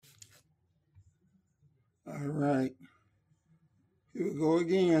All right, here we go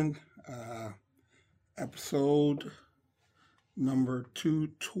again. Episode number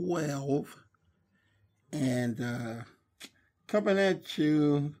 212, and coming at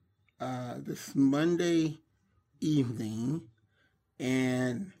you this Monday evening,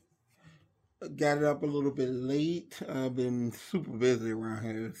 and got it up a little bit late. I've been super busy around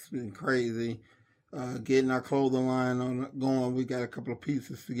here. It's been crazy. Getting our clothing line going. We got a couple of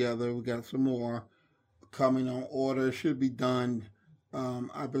pieces together. We got some more coming on order. Should be done.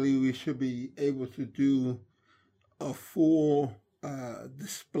 I believe we should be able to do a full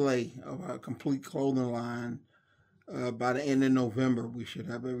display of our complete clothing line by the end of November. We should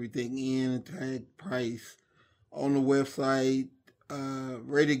have everything in, tag, price on the website,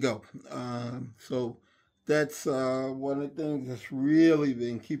 ready to go. So that's one of the things that's really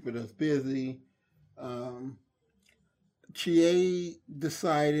been keeping us busy. Chie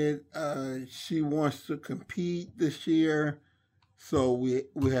decided she wants to compete this year, so we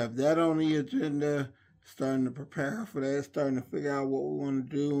have that on the agenda. Starting to prepare for that, starting to figure out what we want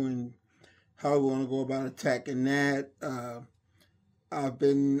to do and how we want to go about attacking that. I've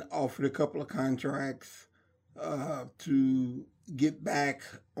been offered a couple of contracts to get back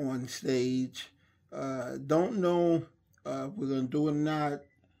on stage. Don't know if we're going to do it or not.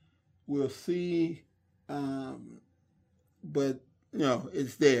 We'll see. But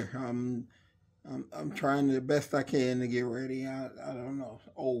it's there. I'm trying the best I can to get ready. I don't know.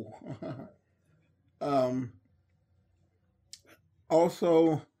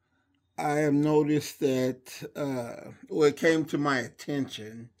 Also, I have noticed that it came to my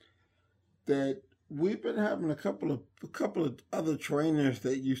attention that we've been having a couple of other trainers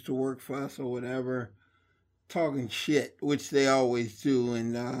that used to work for us or whatever talking shit, which they always do,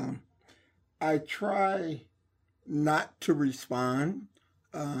 and I try not to respond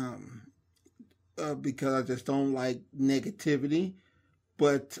because I just don't like negativity.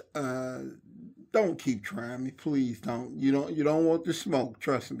 But don't keep trying me, please don't. You don't want the smoke.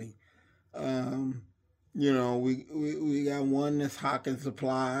 Trust me. We got one that's hawking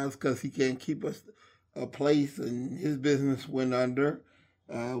supplies because he can't keep us a place, and his business went under.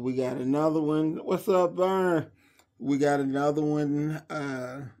 We got another one. What's up, Vern? We got another one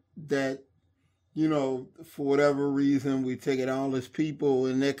that for whatever reason, we taking all his people,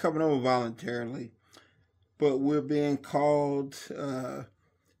 and they're coming over voluntarily, but we're being called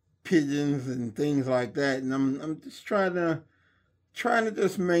pigeons and things like that, and I'm just trying to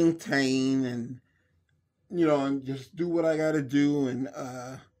just maintain and and just do what I got to do, and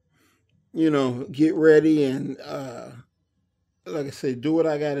get ready and like I say, do what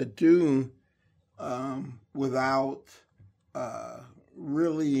I got to do without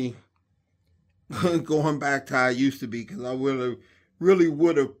really going back to how I used to be, because I really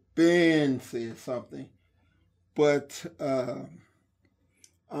would have been said something. But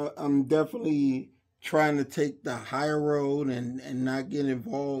I'm definitely trying to take the higher road and not get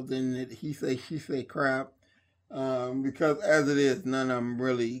involved in it he say she say crap, because as it is, none of them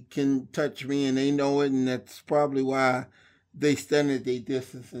really can touch me, and they know it, and that's probably why they stand at their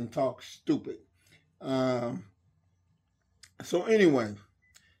distance and talk stupid. So anyway.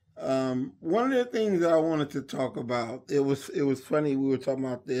 One of the things that I wanted to talk about, it was funny, we were talking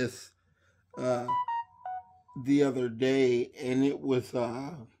about this the other day, and it was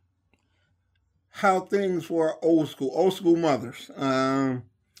how things were old school mothers.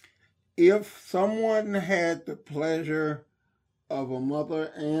 If someone had the pleasure of a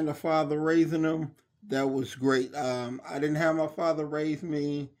mother and a father raising them, that was great. I didn't have my father raise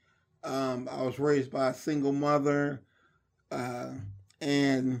me. I was raised by a single mother,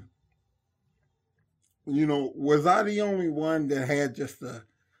 and was I the only one that had just a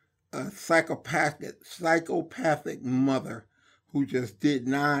psychopathic mother who just did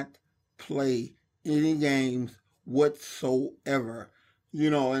not play any games whatsoever? I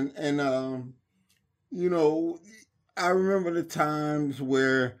remember the times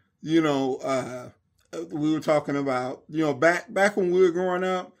where we were talking about back when we were growing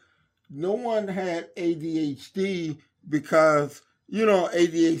up, no one had ADHD because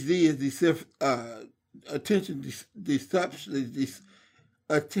ADHD is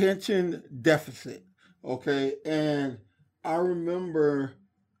attention deficit. Okay, and I remember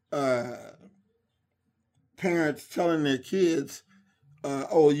parents telling their kids,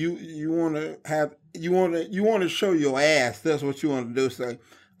 "Oh, you want to show your ass. That's what you want to do. Say,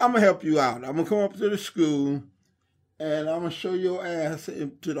 I'm gonna help you out. I'm gonna come up to the school, and I'm gonna show your ass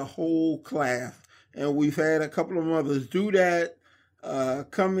to the whole class." And we've had a couple of mothers do that.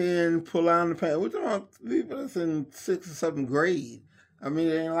 Come in, pull out the pants. We're talking about people that's in 6th or 7th grade. I mean,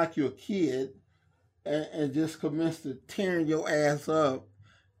 it ain't like you're a kid. and just commence to tearing your ass up.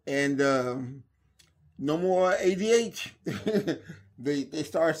 And no more ADH. They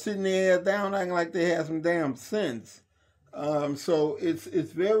start sitting their ass down acting like they have some damn sense. So it's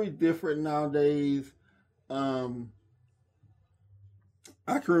very different nowadays. I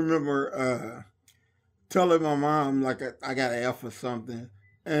can remember telling my mom like I got an F or something,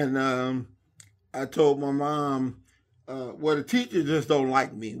 and I told my mom, well, the teacher just don't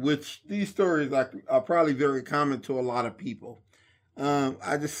like me. Which these stories are probably very common to a lot of people.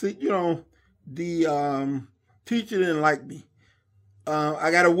 I just see, the teacher didn't like me. I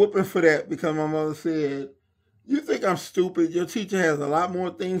got a whooping for that because my mother said, "You think I'm stupid? Your teacher has a lot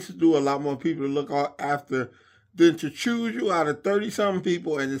more things to do, a lot more people to look after than to choose you out of 30-something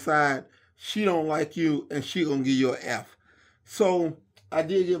people and decide she don't like you and she gonna give you an F." So I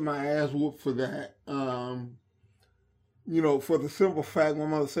did get my ass whooped for that. For the simple fact my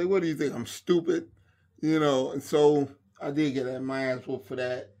mother said, "What do you think? I'm stupid?" And so I did get my ass whooped for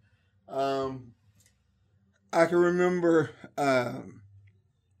that. I can remember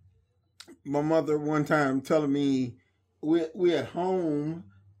my mother one time telling me we at home,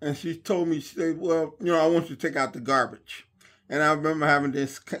 and she told me, she said, "Well, I want you to take out the garbage." And I remember having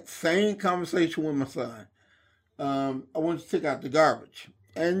this same conversation with my son. I want you to take out the garbage.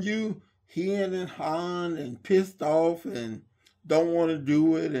 And you heeing and hawing and pissed off and don't want to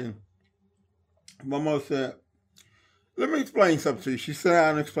do it. And my mother said, "Let me explain something to you." She sat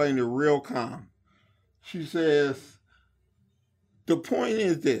down and explained it real calm. She says, "The point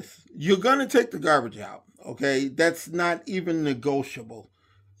is this. You're going to take the garbage out, okay? That's not even negotiable.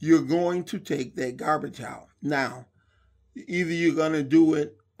 You're going to take that garbage out. Now, either you're going to do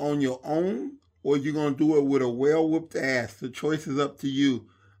it on your own or you're going to do it with a well-whooped ass. The choice is up to you.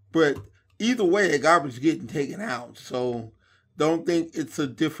 But either way, the garbage is getting taken out. So don't think it's a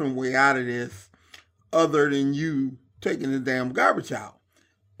different way out of this other than you taking the damn garbage out."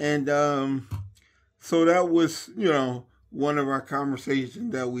 And so that was, one of our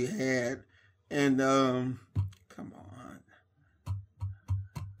conversations that we had. And come on.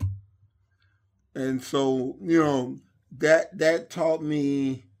 And so, that taught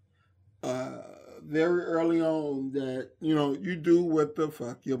me very early on that, you do what the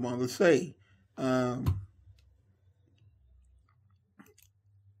fuck your mother say. I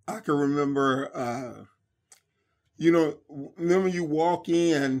can remember, remember you walk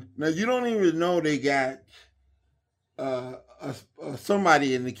in, now you don't even know they got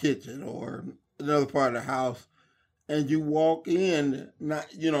somebody in the kitchen or another part of the house, and you walk in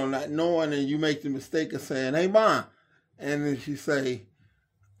not knowing, and you make the mistake of saying, "Hey, Mom," and then she say,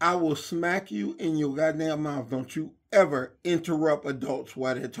 "I will smack you in your goddamn mouth. Don't you ever interrupt adults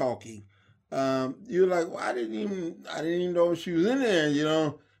while they're talking." You're like, "Well, I didn't even know she was in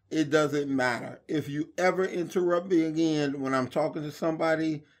there." It doesn't matter. If you ever interrupt me again when I'm talking to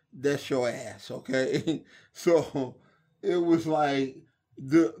somebody, that's your ass, okay? So it was like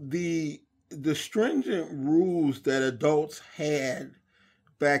the stringent rules that adults had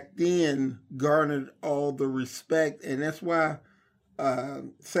back then garnered all the respect, and that's why,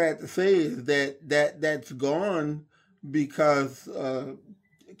 sad to say, is that's gone because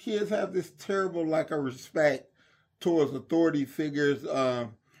kids have this terrible lack of respect towards authority figures.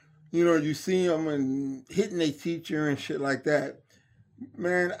 You see them and hitting their teacher and shit like that.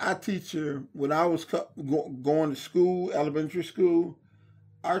 Man, our teacher, when I was going to school, elementary school,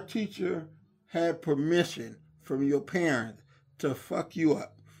 our teacher had permission from your parents to fuck you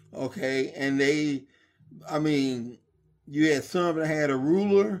up, okay? And you had some that had a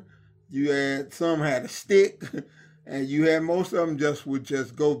ruler, you had some had a stick, and you had most of them would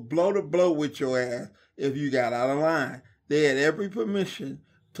just go blow to blow with your ass if you got out of line. They had every permission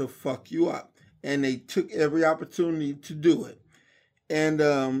to fuck you up, and they took every opportunity to do it.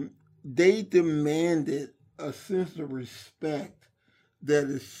 And they demanded a sense of respect that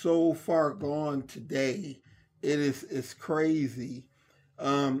is so far gone today. It's crazy.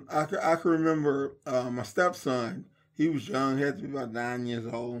 I can remember my stepson. He was young, he had to be about 9 years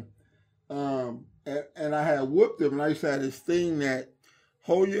old. And I had whooped him, and I used to have this thing that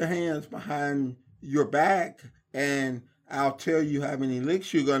hold your hands behind your back, and I'll tell you how many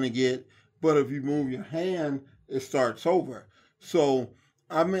licks you're going to get, but if you move your hand, it starts over. So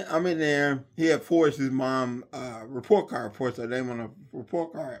I'm in there. He had forged his mom report card, forged her name on a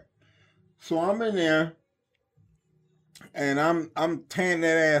report card. So I'm in there, and I'm tearing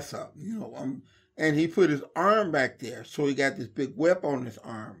that ass up, and he put his arm back there, so he got this big whip on his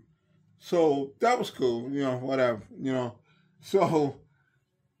arm. So that was cool, whatever, So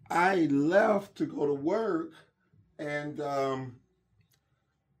I left to go to work, and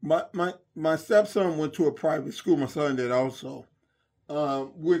My stepson went to a private school. My son did also.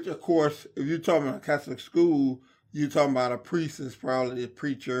 Which, of course, if you're talking about a Catholic school, you're talking about a priest is probably the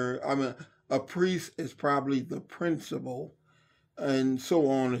preacher. I mean, a priest is probably the principal, and so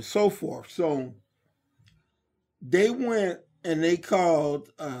on and so forth. So they went and they called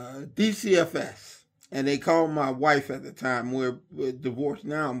DCFS, and they called my wife at the time. We're divorced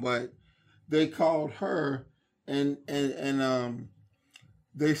now, but they called her, and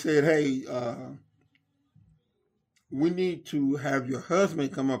they said, "Hey, we need to have your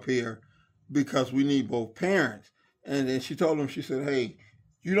husband come up here because we need both parents." And then she told him, she said, "Hey,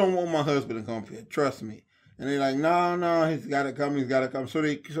 you don't want my husband to come up here, trust me." And they're like, "No, no, he's got to come, he's got to come." So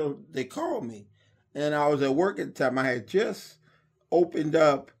they called me, and I was at work at the time. I had just opened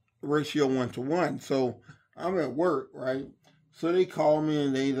up ratio 1-to-1, so I'm at work, right? So they called me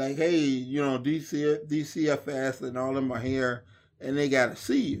and they like, "Hey, DCFS and all of them are here, and they got to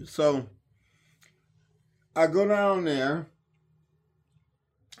see you." So I go down there.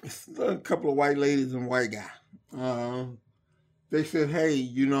 It's a couple of white ladies and white guy. They said, "Hey,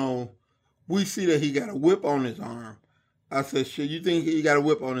 we see that he got a whip on his arm." I said, "Shit, you think he got a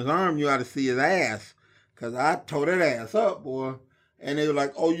whip on his arm? You ought to see his ass." Because I tore that ass up, boy. And they were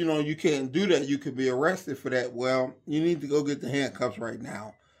like, "Oh, you can't do that. You could be arrested for that." Well, you need to go get the handcuffs right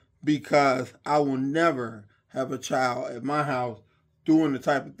now, because I will never have a child at my house doing the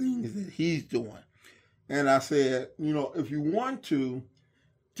type of things that he's doing. And I said, "If you want to,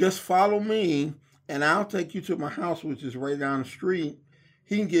 just follow me and I'll take you to my house, which is right down the street.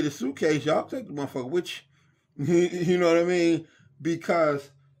 He can get his suitcase. Y'all take the motherfucker with you." You know what I mean?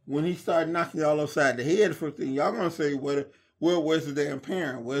 Because when he started knocking y'all upside the head, first thing y'all gonna say, where's the damn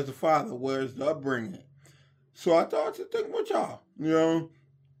parent? Where's the father? Where's the upbringing? So I thought to take him with y'all,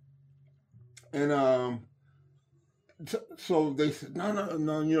 And so they said,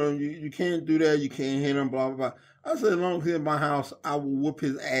 no, you can't do that. You can't hit him, blah, blah, blah. I said, as long as he's in my house, I will whoop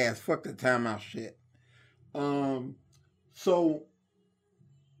his ass. Fuck the timeout shit. So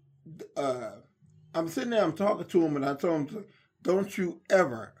I'm sitting there, I'm talking to him, and I told him, "Don't you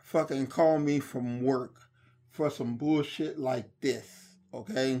ever fucking call me from work for some bullshit like this,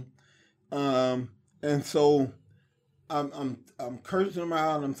 okay?" And so I'm cursing him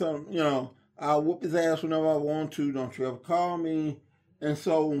out, and I'm telling him, "I'll whoop his ass whenever I want to. Don't you ever call me." And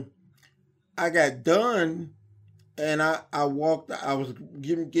so I got done, and I walked. I was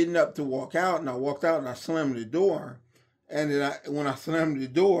getting up to walk out, and I walked out, and I slammed the door. And then when I slammed the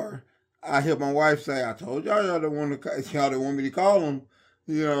door, I heard my wife say, "I told y'all didn't want me to call him,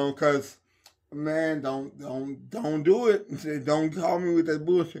 because man, don't do it. Don't call me with that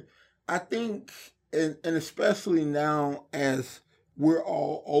bullshit." I think, and especially now as we're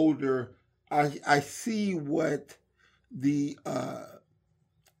all older, I see what the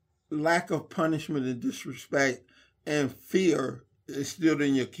lack of punishment and disrespect and fear instilled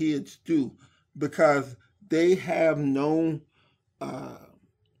in your kids do, because they have no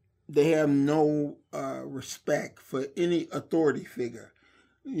respect for any authority figure,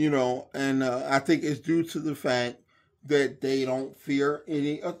 and I think it's due to the fact that they don't fear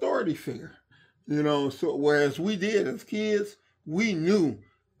any authority figure, so whereas we did as kids, we knew,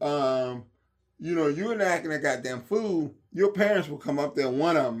 you were acting a goddamn fool, your parents would come up there,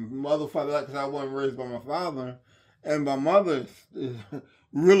 one of them, mother, father, because I wasn't raised by my father, and my mother is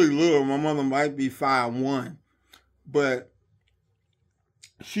really little. My mother might be 5'1", but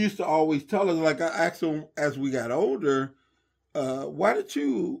she used to always tell us, like I asked her as we got older, "Why did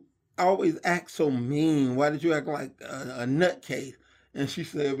you always act so mean? Why did you act like a nutcase?" And she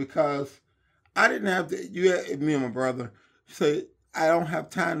said, "Because I didn't have to, me and my brother." She said, "I don't have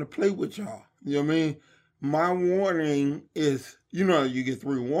time to play with y'all." You know what I mean? My warning is, you get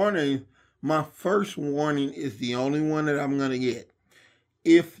 3 warnings. My first warning is the only one that I'm going to get.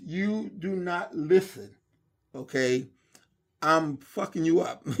 If you do not listen, okay, I'm fucking you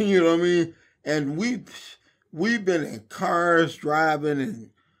up. You know what I mean? And we've been in cars driving,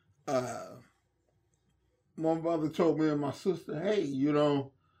 and my mother told me and my sister, "Hey,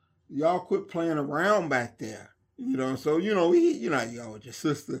 y'all quit playing around back there." So y'all with your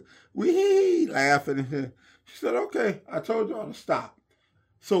sister, we laughing. She said, "Okay, I told y'all to stop."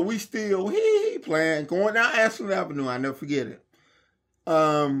 So we still playing, going down Ashland Avenue. I never forget it.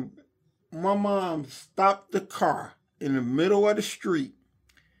 My mom stopped the car in the middle of the street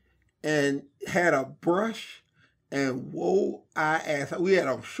and had a brush and whoa our ass. We had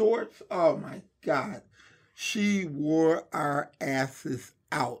on shorts. Oh my God. She wore our asses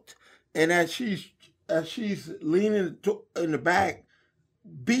out. And as she's leaning in the back,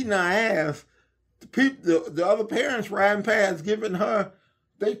 beating our ass, the other parents riding past, giving her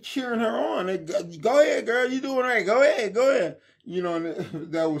they cheering her on. They go ahead, girl, you doing right. Go ahead, go ahead. You know,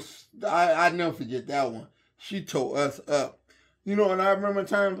 and that was I never forget that one. She tore us up. You know, and I remember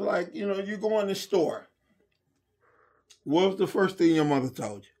times like, you know, you go in the store. What was the first thing your mother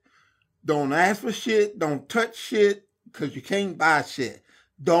told you? Don't ask for shit. Don't touch shit because you can't buy shit.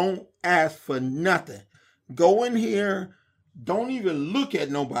 Don't ask for nothing. Go in here. Don't even look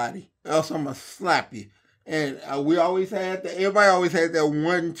at nobody, else I'm gonna slap you. And we always had that. Everybody always had that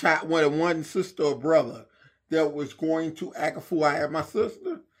one child, one sister or brother that was going to act a fool. I had my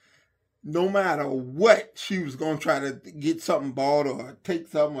sister. No matter what, she was gonna try to get something bought or take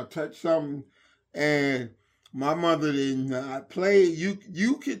something or touch something. And my mother didn't play. You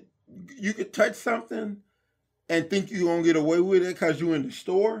could touch something and think you're gonna get away with it because you in the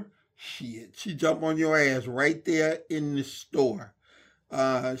store. Shit, she jumped on your ass right there in the store.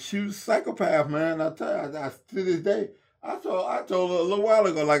 She was a psychopath, man. I tell you, to this day, I told her a little while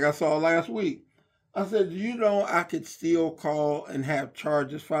ago, like I saw last week. I said, do you know I could still call and have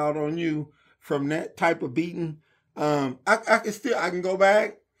charges filed on you from that type of beating? I can go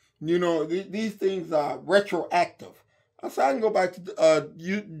back. You know, these things are retroactive. I said, I can go back to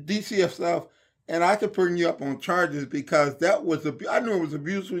DCF stuff and I could bring you up on charges because that was, I knew it was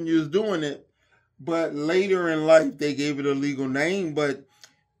abuse when you was doing it, but later in life they gave it a legal name. But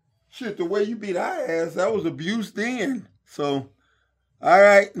shit, the way you beat our ass, that was abuse then. So, all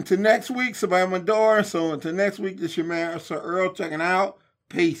right, until next week, somebody at my door. So until next week, this your man, Sir Earl, checking out.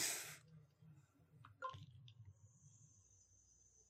 Peace.